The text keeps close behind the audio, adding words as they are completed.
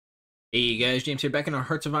Hey guys, James here, back in our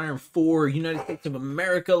Hearts of Iron 4 United States of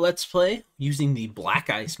America Let's Play, using the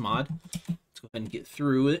BlackICE mod. Let's go ahead and get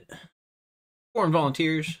through it. Foreign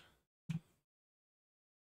volunteers.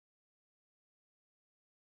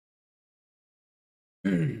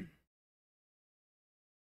 Fuel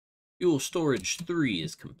storage 3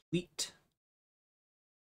 is complete.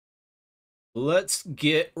 Let's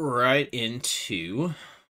get right into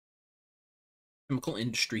Chemical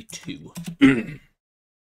Industry 2.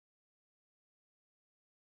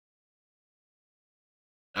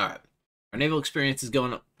 Alright, our naval experience is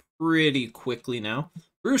going up pretty quickly now.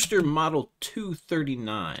 Brewster Model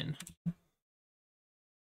 239.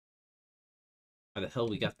 How the hell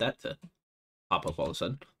we got that to pop up all of a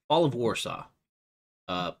sudden? Fall of Warsaw.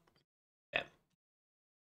 Yeah.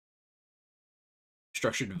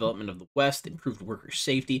 Structured development of the West, improved worker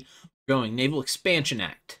safety, growing Naval Expansion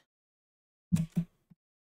Act.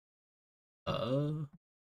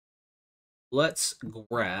 Let's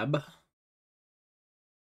grab.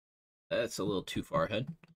 That's a little too far ahead.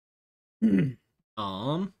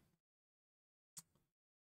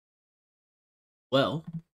 Well,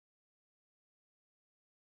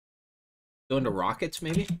 go into rockets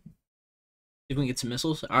maybe. See if we can get some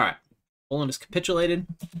missiles. All right, Poland has capitulated.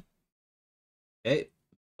 Okay,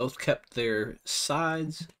 both kept their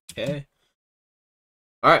sides. Okay.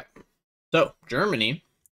 All right, so Germany.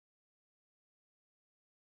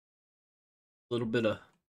 A little bit of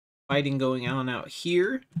fighting going on out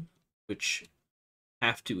here, which I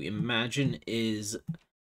have to imagine is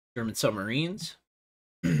German submarines.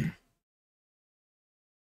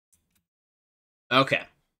 Okay.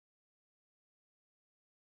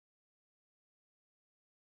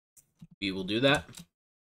 We will do that.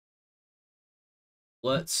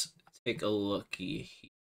 Let's take a looky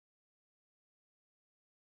here.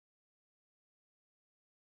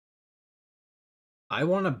 I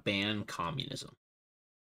want to ban communism.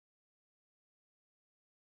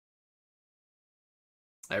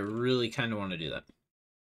 I really kind of want to do that.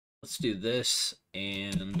 Let's do this,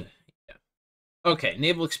 and yeah. Okay,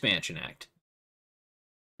 Naval Expansion Act.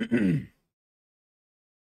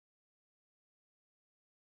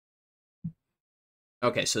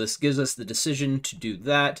 Okay, so this gives us the decision to do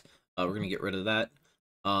that. We're going to get rid of that.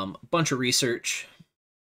 A bunch of research.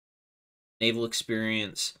 Naval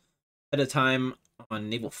experience. At a time on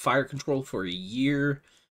naval fire control for a year.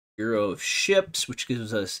 Bureau of Ships, which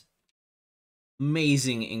gives us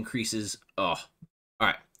amazing increases. Oh, all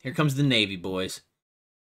right. Here comes the Navy, boys.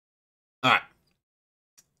 All right.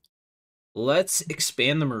 Let's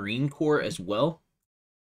expand the Marine Corps as well.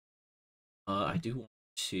 I do want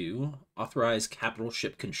to authorize capital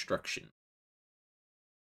ship construction.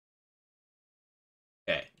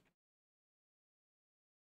 Okay.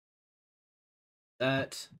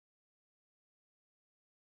 That.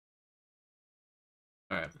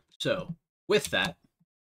 All right. So with that,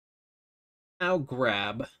 now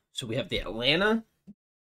grab. So we have the Atlanta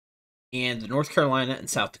and the North Carolina and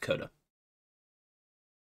South Dakota.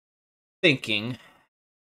 Thinking.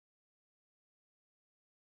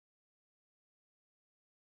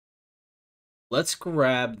 Let's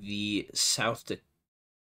grab the South Dakota.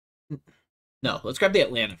 No, let's grab the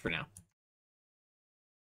Atlanta for now.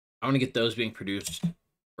 I want to get those being produced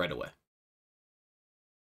right away.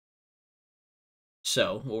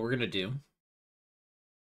 So, what we're going to do,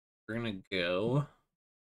 we're going to go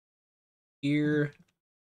here.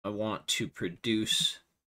 I want to produce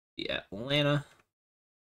the Atlanta.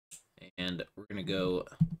 And we're going to go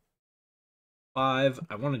 5.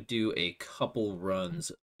 I want to do a couple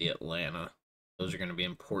runs of the Atlanta. Those are going to be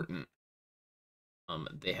important.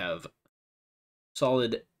 They have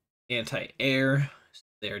solid anti-air.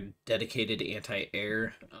 They're dedicated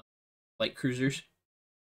anti-air light cruisers.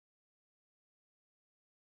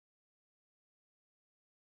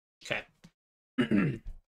 Okay.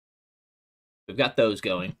 We've got those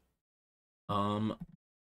going. I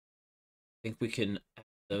think we can add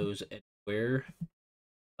those anywhere.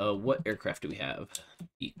 What aircraft do we have?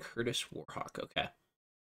 The Curtiss Warhawk. Okay.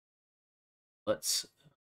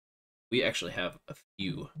 We actually have a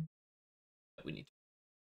few that we need.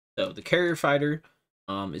 So the carrier fighter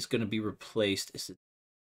is going to be replaced. Is it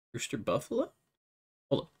Brewster Buffalo?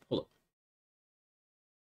 Hold up.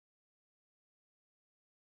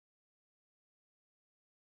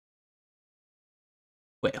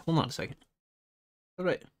 Wait, hold on a second. All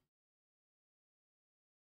right. I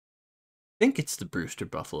think it's the Brewster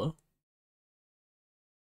Buffalo.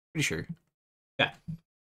 Pretty sure. Yeah.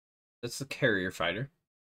 That's the carrier fighter.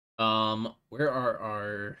 Where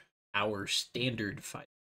are our standard fighters?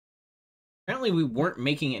 Apparently we weren't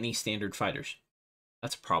making any standard fighters.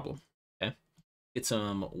 That's a problem. Okay. get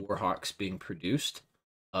some Warhawks being produced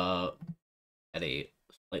at a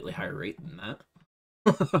slightly higher rate than that.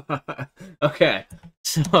 Okay,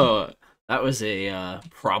 so that was a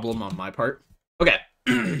problem on my part. Okay,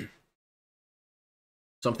 so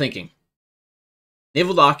I'm thinking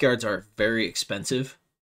naval dockyards are very expensive.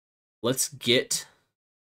 Let's get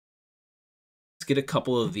a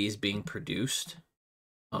couple of these being produced,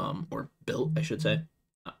 or built, I should say,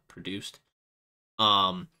 not produced.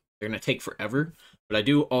 They're gonna take forever, but I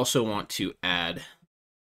do also want to add a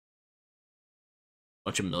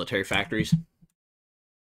bunch of military factories.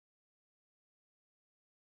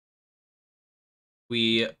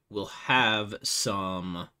 We will have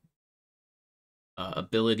some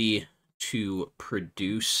ability to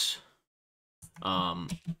produce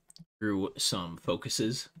through some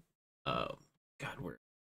focuses. God, where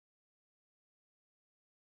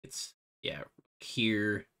it's, yeah,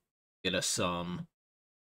 here, get us some.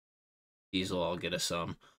 These will all get us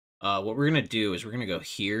some. What we're gonna do is we're gonna go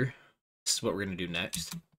here. This is what we're gonna do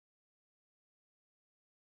next.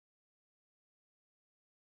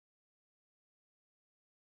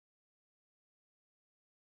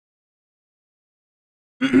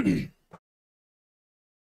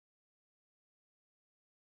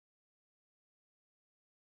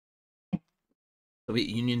 Soviet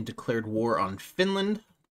Union declared war on Finland.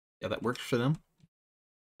 Yeah, that works for them.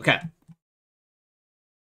 Okay.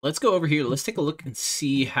 Let's go over here. Let's take a look and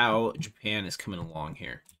see how Japan is coming along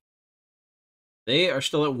here. They are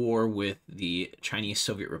still at war with the Chinese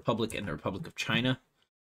Soviet Republic and the Republic of China.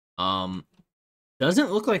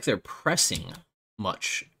 Doesn't look like they're pressing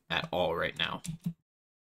much at all right now.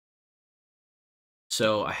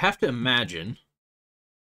 So I have to imagine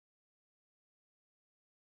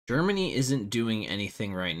Germany isn't doing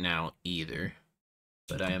anything right now either.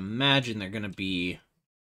 But I imagine they're going to be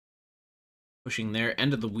pushing their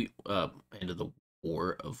end of the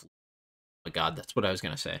war of, oh my god, that's what I was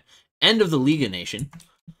going to say. End of the Liga Nation.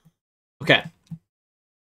 Okay.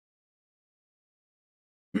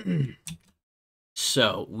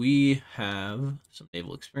 So we have some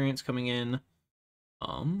naval experience coming in.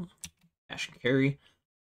 Cash and carry.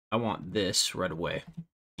 I want this right away.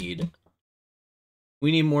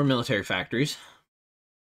 We need more military factories.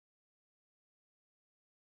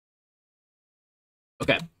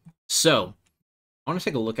 Okay, so I want to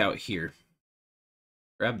take a look out here.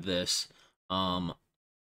 Grab this. Air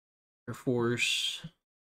Force.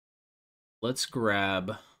 Let's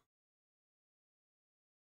grab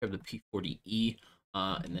the P-40E.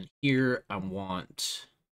 And then here I want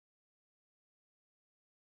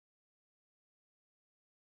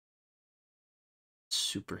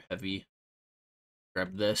super heavy.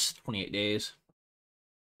 Grab this, 28 days.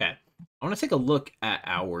 Okay, I want to take a look at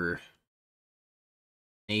our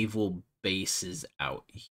naval bases out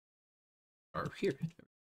here. Or here.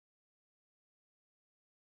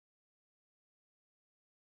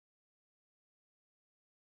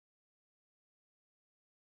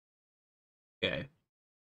 Okay.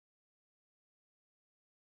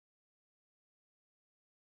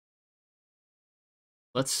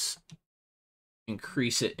 Let's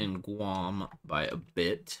increase it in Guam by a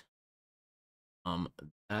bit.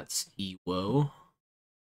 That's Iwo.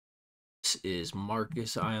 This is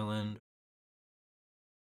Marcus Island.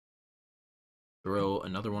 Throw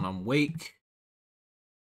another one on Wake.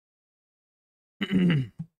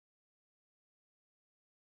 Okay.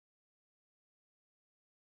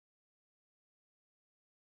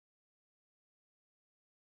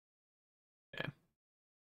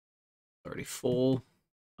 30 full.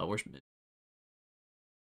 Where's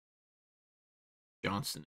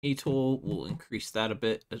Johnston Atoll? We'll increase that a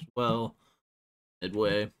bit as well.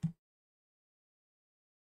 Midway.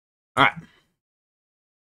 All right.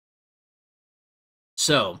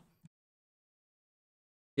 So,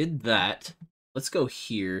 did that. Let's go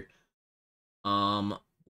here.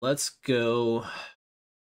 Let's go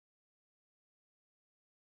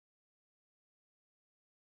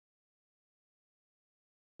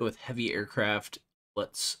with heavy aircraft.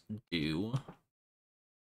 Let's do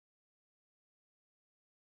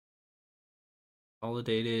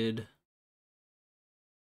consolidated.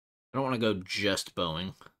 I don't want to go just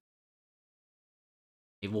Boeing.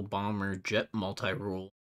 Naval bomber, jet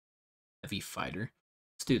multi-role, heavy fighter.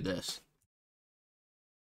 Let's do this.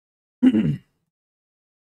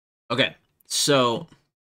 Okay, so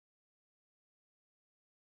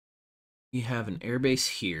we have an airbase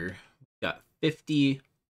here. We've got 50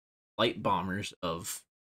 light bombers of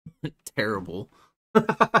terrible. All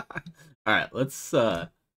right, let's grab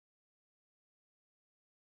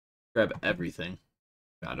everything.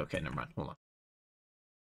 God, okay, never mind. Hold on.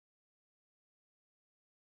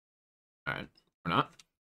 All right, Or not.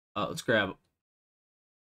 Let's grab...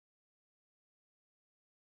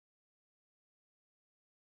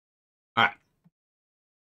 Alright. I'm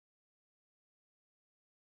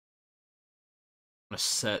going to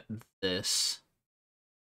set this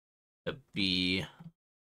to be...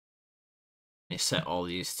 I set all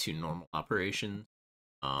these to normal operations.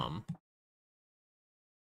 Instead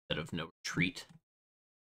of no retreat.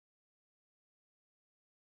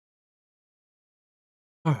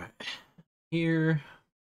 Alright. Here...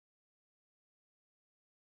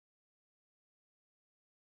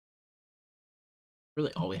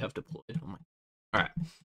 Really all we have deployed. Oh my... Alright.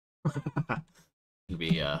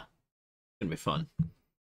 Gonna be fun.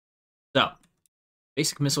 So,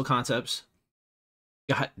 basic missile concepts.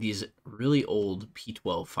 Got these really old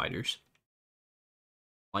P-12 fighters.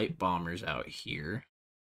 Light bombers out here.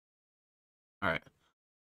 Alright.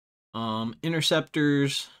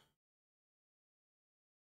 Interceptors.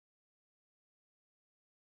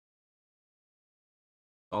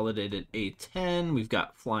 Consolidated A-10. We've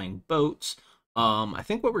got flying boats. I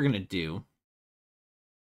think what we're gonna do...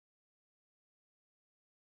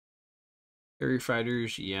 Carrier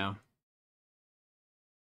fighters, yeah.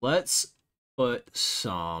 Let's put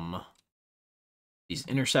some... these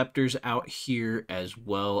interceptors out here, as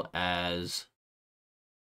well as...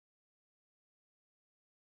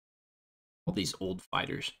 all these old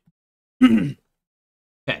fighters. Okay,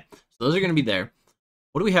 so those are going to be there.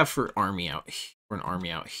 What do we have for army out here? For an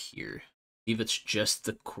army out here? I believe it's just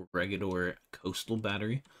the Corregidor Coastal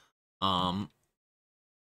Battery. Yikes.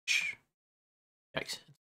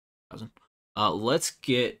 Let's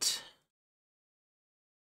get...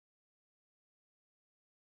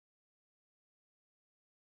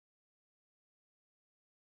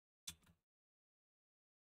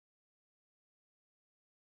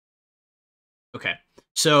 Okay,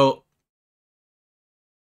 so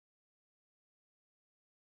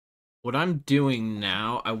what I'm doing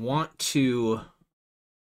now, I want to...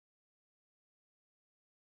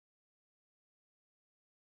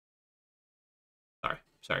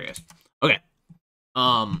 Sorry guys. Okay.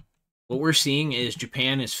 What we're seeing is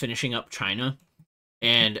Japan is finishing up China,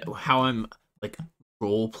 and how I'm like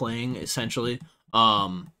role playing essentially.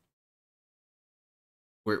 We're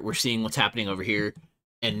seeing what's happening over here,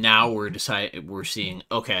 and now we're seeing,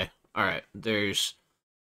 okay, all right, there's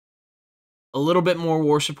a little bit more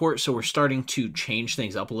war support, so we're starting to change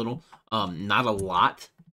things up a little. Not a lot,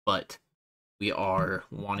 but we are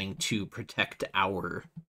wanting to protect our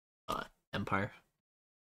empire.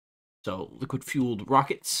 So, liquid-fueled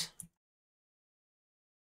rockets.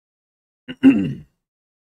 Okay,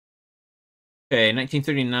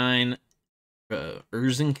 1939,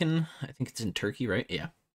 Erzincan. I think it's in Turkey, right? Yeah.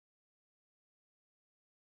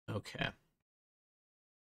 Okay.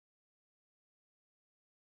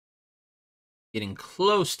 Getting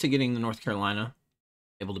close to getting the North Carolina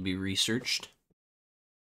able to be researched.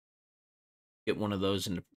 Get one of those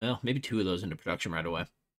into, well, maybe two of those into production right away.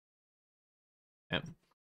 Okay.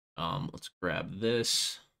 Let's grab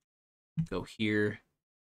this. Go here.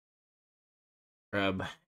 Grab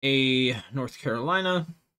a North Carolina,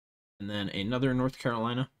 and then another North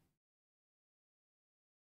Carolina.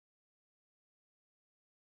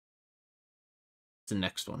 What's the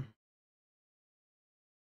next one?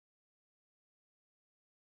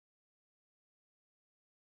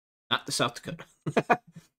 Not the South Dakota.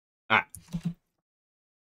 Alright.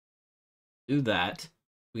 Do that.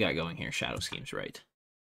 We got going here. Shadow schemes, right.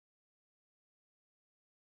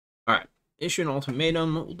 Alright. Issue an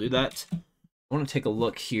ultimatum. We'll do that. I want to take a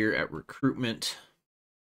look here at recruitment.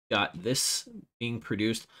 Got this being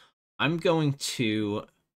produced. I'm going to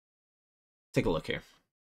take a look here.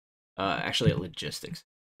 Actually, at logistics.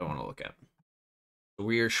 I want to look at.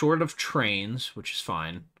 We are short of trains, which is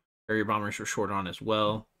fine. Carrier bombers we're short on as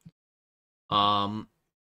well. Got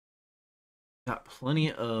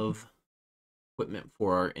plenty of equipment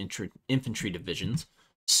for our infantry divisions.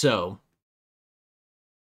 So,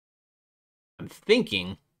 I'm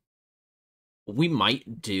thinking what we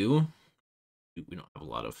might do... We don't have a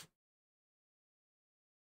lot of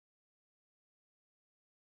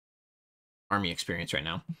army experience right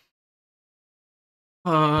now.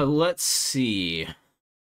 Let's see.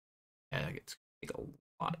 Yeah, it's gonna take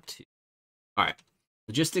a lot to... Alright.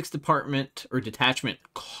 Logistics department, or detachment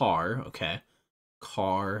car. Okay.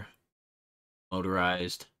 Car.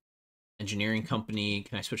 Motorized. Engineering company.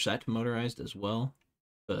 Can I switch that to motorized as well?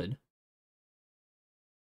 Good.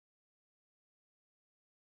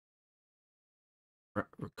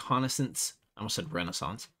 Reconnaissance. I almost said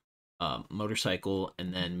Renaissance. Motorcycle,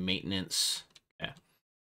 and then maintenance. Okay.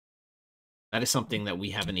 That is something that we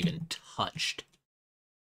haven't even touched.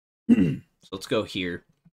 So let's go here.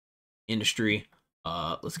 Industry.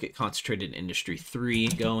 Let's get concentrated industry 3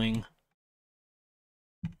 going.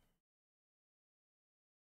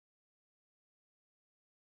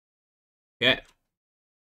 Okay.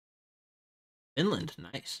 Finland,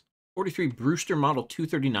 nice. 43 Brewster Model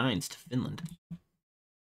 239s to Finland.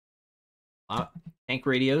 Tank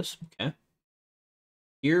radios, okay.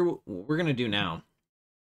 Here, what we're going to do now.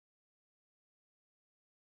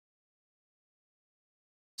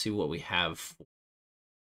 See what we have for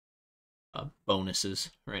bonuses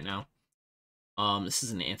right now. This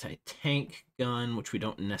is an anti-tank gun, which we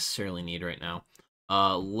don't necessarily need right now.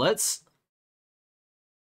 Let's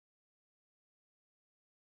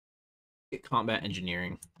get combat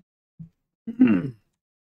engineering. The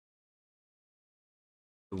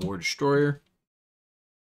War Destroyer.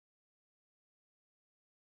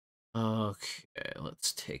 Okay,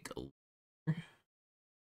 let's take a look.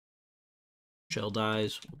 Shell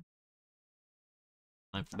dies.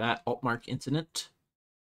 Time for that. Altmark incident.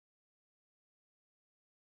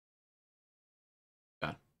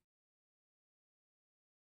 God.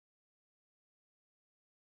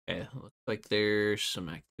 Okay, looks like there's some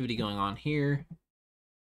activity going on here.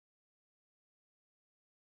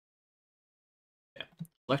 Yeah.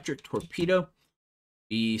 Electric torpedo.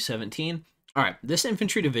 B-17. All right, this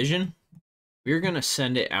infantry division, we're going to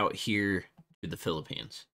send it out here to the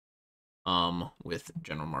Philippines. With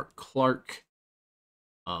General Mark Clark.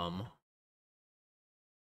 9th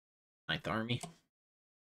Army.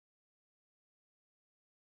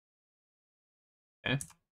 Okay.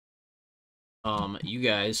 You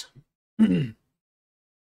guys are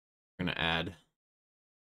gonna add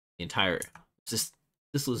the entire. Is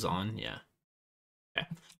this Luzon? Yeah. Okay.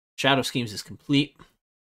 Shadow Schemes is complete.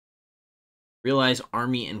 Realize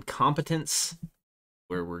Army incompetence.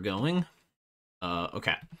 Where we're going.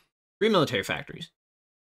 Okay. 3 military factories.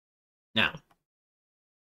 Now,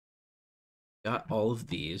 got all of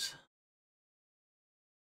these.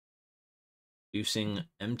 Producing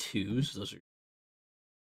M2s. Those are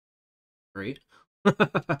great.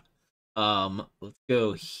 Let's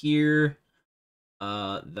go here.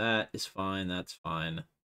 That is fine. That's fine.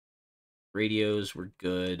 Radios were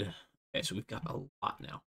good. Okay, so we've got a lot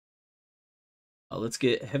now. Let's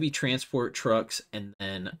get heavy transport trucks and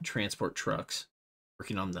then transport trucks.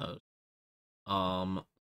 Working on those.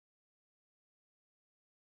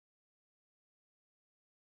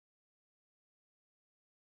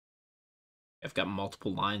 I've got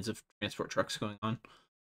multiple lines of transport trucks going on.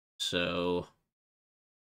 So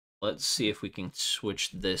let's see if we can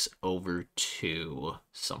switch this over to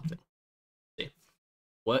something. Let's see.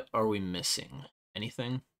 What are we missing?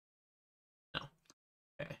 Anything? No.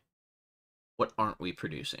 Okay. What aren't we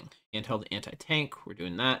producing? Handheld anti-tank. We're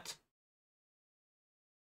doing that.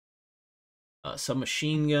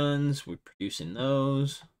 Submachine guns. We're producing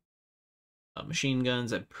those. Machine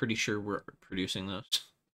guns. I'm pretty sure we're producing those.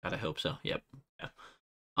 God, I hope so. Yep. Yeah.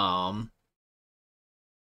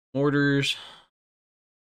 Mortars.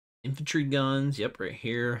 Infantry guns. Yep, right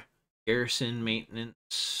here. Garrison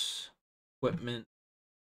maintenance equipment.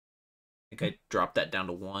 I think I dropped that down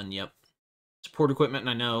to 1. Yep. Support equipment,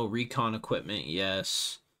 I know. Recon equipment,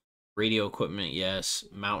 yes. Radio equipment, yes.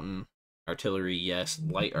 Mountain artillery, yes.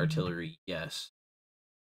 Light artillery, yes.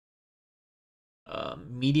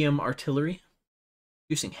 Medium artillery.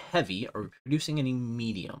 Producing heavy. Are we producing any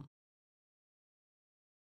medium?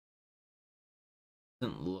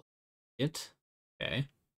 Doesn't look like it. Okay.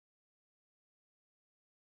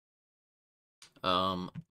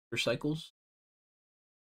 Motorcycles.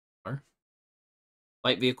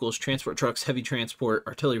 Light vehicles, transport trucks, heavy transport,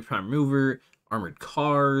 artillery prime mover, armored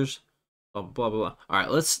cars, blah blah blah blah. All right,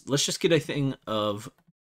 let's just get a thing of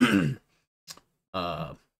did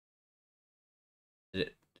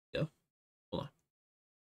it go? Hold on.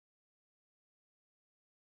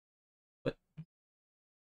 What?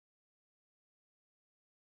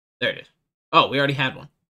 There it is. Oh, we already had one.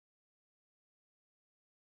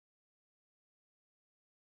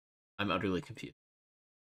 I'm utterly confused.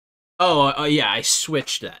 Oh, yeah, I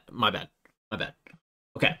switched that. My bad. My bad.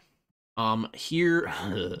 Okay. Here.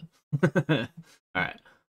 All right.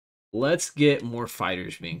 Let's get more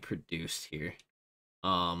fighters being produced here.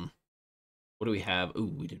 What do we have?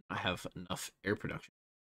 Ooh, we did not have enough air production.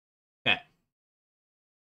 Okay.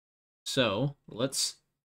 So let's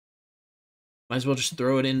might as well just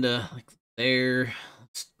throw it into like there.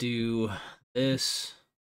 Let's do this.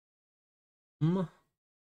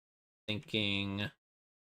 Thinking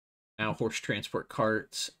now horse transport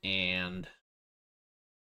carts and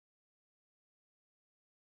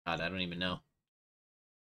God, I don't even know.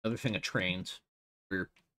 Another thing of trains. We're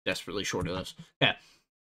desperately short of those. Okay.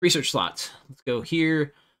 Research slots. Let's go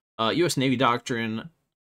here. U.S. Navy Doctrine.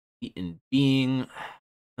 In being.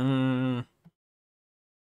 Okay,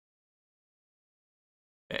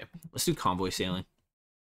 let's do convoy sailing.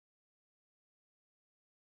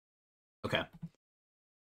 Okay.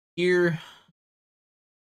 Here.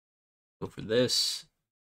 Go for this.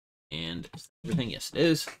 And everything. Yes, it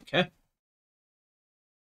is. Okay.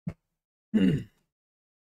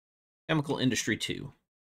 Chemical Industry 2.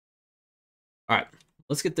 All right.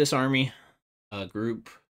 Let's get this army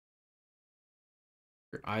group.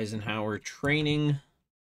 Eisenhower training.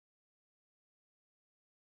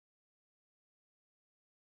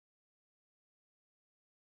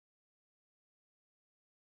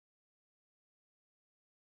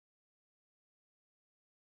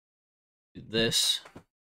 Do this.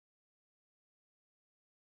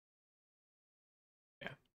 Yeah.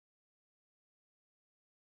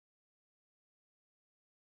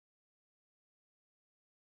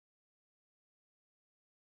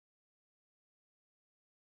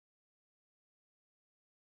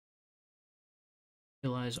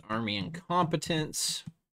 Realize Army incompetence.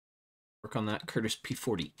 Work on that Curtis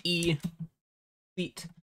P-40E. Fleet.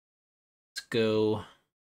 Let's go.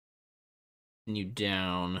 Continue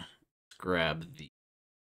down. Let's grab the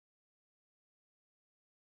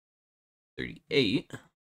 38.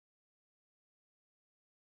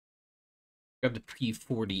 Grab the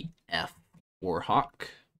P-40F Warhawk.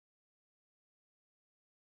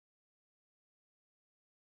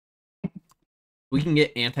 We can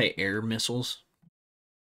get anti-air missiles.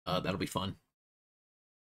 That'll be fun.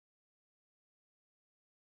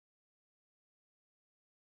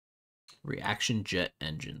 Reaction jet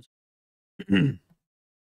engines.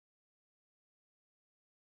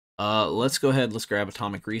 Let's go ahead. Let's grab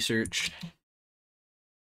atomic research.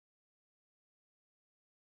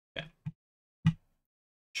 Okay.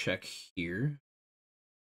 Check here.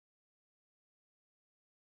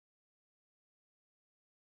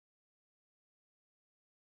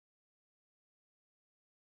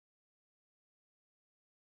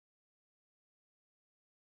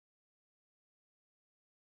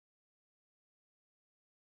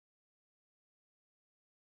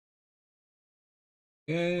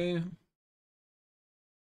 Okay.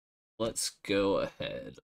 Let's go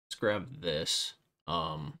ahead. Let's grab this.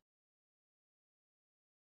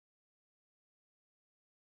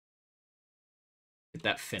 Get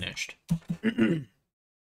that finished.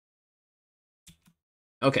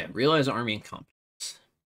 Okay, realize army incompetence.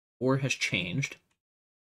 War has changed.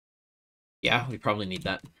 Yeah, we probably need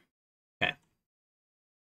that. Okay.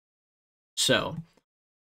 So,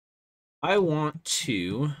 I want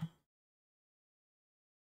to...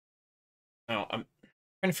 Oh, I'm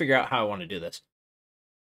trying to figure out how I want to do this.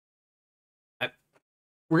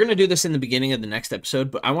 We're going to do this in the beginning of the next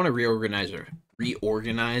episode, but I want to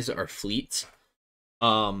reorganize our fleets.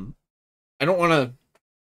 I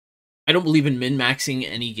don't believe in min-maxing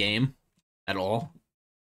any game at all.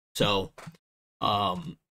 So,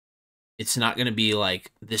 it's not going to be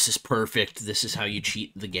like, this is perfect, this is how you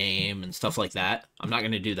cheat the game, and stuff like that. I'm not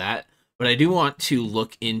going to do that. But I do want to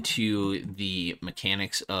look into the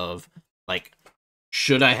mechanics of, like,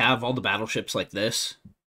 should I have all the battleships like this?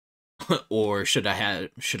 Or should I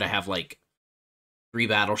have, like, 3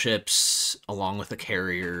 battleships along with a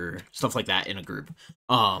carrier, stuff like that in a group,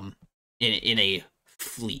 in a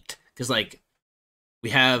fleet? Because, like, we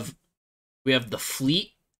have the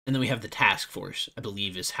fleet, and then we have the task force, I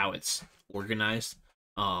believe is how it's organized.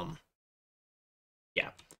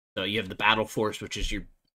 Yeah. So you have the battle force, which is your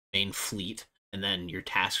main fleet, and then your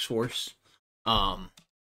task force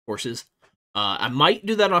forces. I might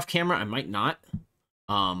do that off camera, I might not.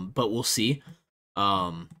 But we'll see.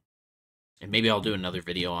 And maybe I'll do another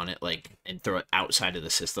video on it, like, and throw it outside of the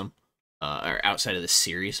system, or outside of the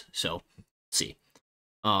series. So, let's see.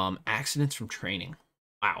 Accidents from training.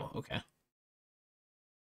 Wow. Okay.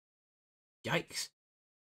 Yikes.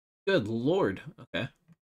 Good lord. Okay.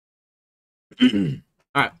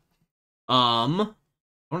 All right. I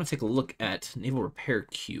want to take a look at naval repair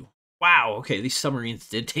queue. Wow. Okay, these submarines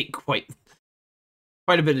did take quite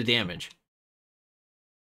a bit of damage.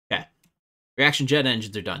 Okay. Reaction jet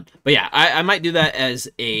engines are done. But yeah, I might do that as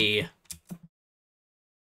a,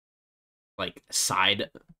 like, side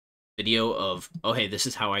video of, oh, hey, this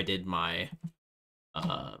is how I did my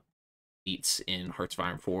beats in Hearts of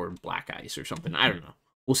Iron 4 BlackICE or something. I don't know.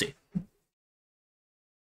 We'll see.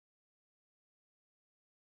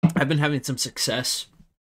 I've been having some success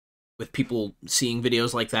with people seeing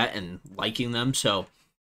videos like that and liking them, so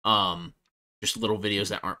just little videos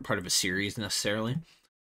that aren't part of a series necessarily.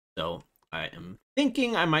 So I am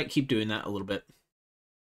thinking I might keep doing that a little bit.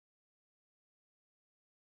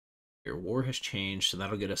 Your war has changed, so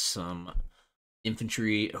that'll get us some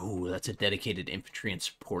infantry. Oh, that's a dedicated infantry and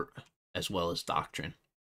support as well as doctrine.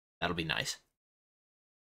 That'll be nice.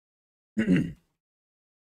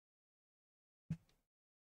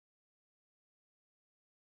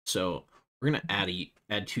 So we're gonna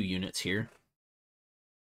add 2 units here.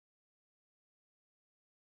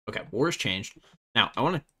 Okay, war has changed. Now I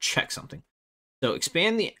want to check something. So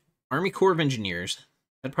expand the Army Corps of Engineers.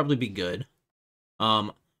 That'd probably be good.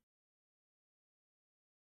 Let's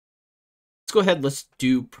go ahead. Let's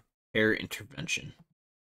do prepare intervention.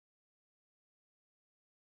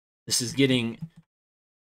 This is getting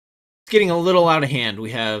a little out of hand.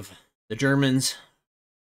 We have the Germans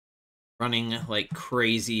running like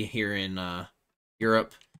crazy here in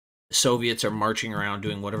Europe. The Soviets are marching around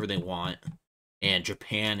doing whatever they want, and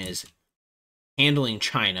Japan is handling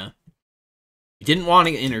China. We didn't want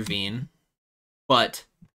to intervene, but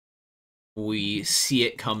we see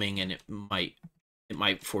it coming, and it might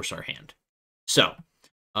force our hand. So,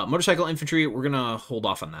 motorcycle infantry, we're gonna hold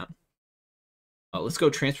off on that. Let's go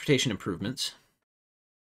transportation improvements.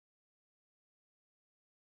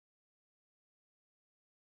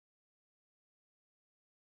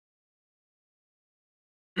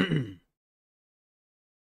 Okay.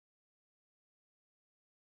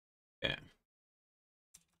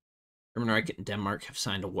 German Reich and Denmark have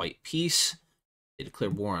signed a white peace. They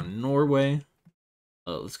declared war on Norway.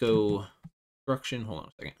 Let's go construction. Hold on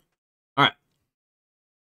a second. All right.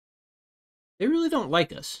 They really don't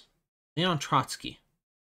like us. Leon Trotsky.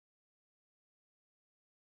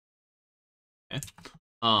 Okay.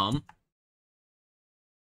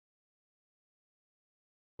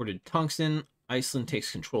 Ordered tungsten. Iceland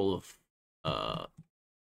takes control of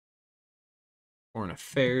foreign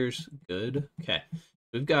affairs. Good. Okay.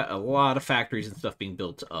 We've got a lot of factories and stuff being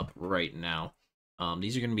built up right now.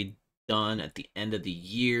 These are going to be done at the end of the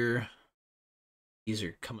year. These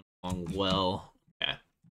are coming along well. Okay.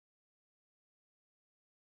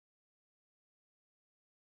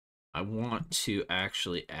 I want to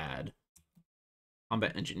actually add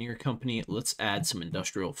combat engineer company. Let's add some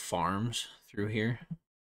industrial farms through here.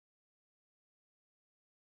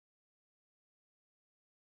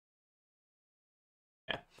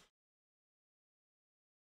 Okay.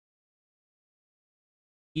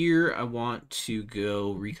 Here I want to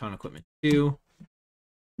go recon equipment 2.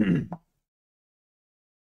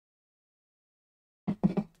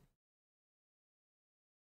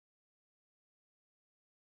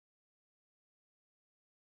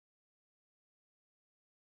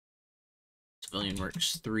 Civilian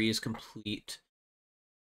Works 3 is complete.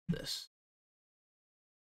 This.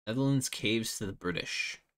 Netherlands caves to the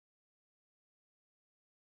British.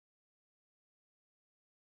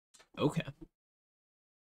 Okay.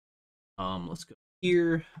 Let's go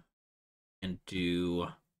here and do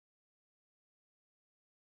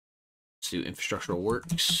infrastructural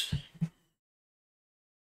works.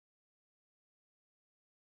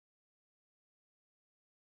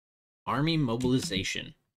 Army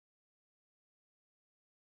mobilization.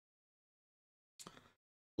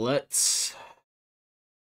 Let's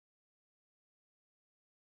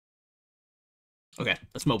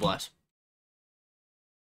mobilize.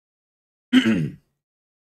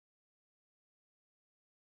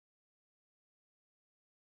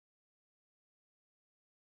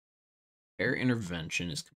 Air intervention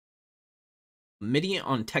is committee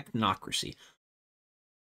on technocracy.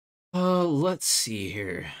 Let's see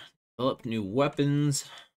here. Develop new weapons.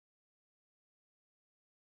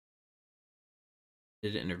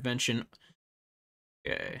 Did intervention.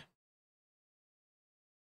 Okay.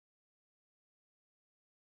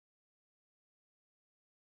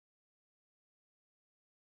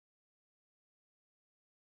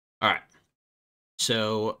 All right.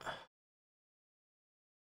 So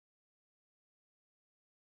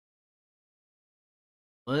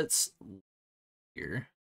let's here.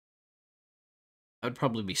 That would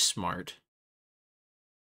probably be smart.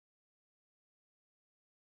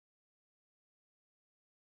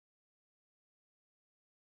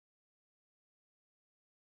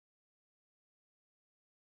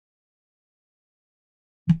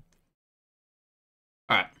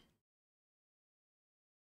 All right.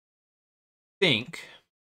 Think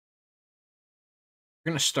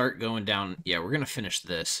we're gonna start going down. Yeah, we're gonna finish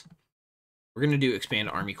this. We're gonna do expand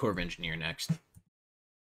Army Corps of Engineer next.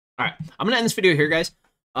 All right, I'm gonna end this video here, guys.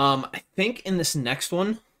 I think in this next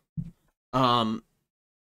one, so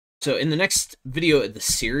in the next video of the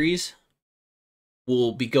series,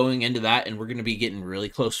 we'll be going into that, and we're gonna be getting really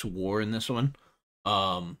close to war in this one.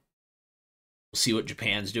 We'll see what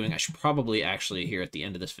Japan's doing. I should probably actually here at the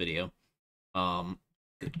end of this video.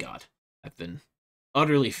 Good God, I've been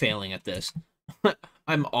utterly failing at this.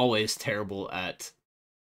 I'm always terrible at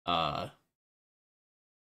I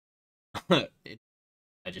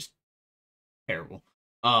just terrible.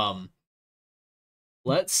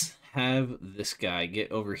 Let's have this guy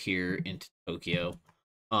get over here into Tokyo.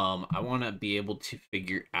 I want to be able to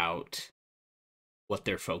figure out what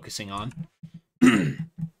they're focusing on.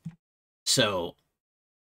 So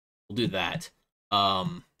we'll do that. Yeah.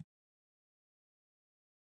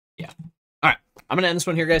 All right. I'm gonna end this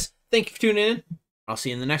one here, guys. Thank you for tuning in. I'll see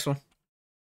you in the next one.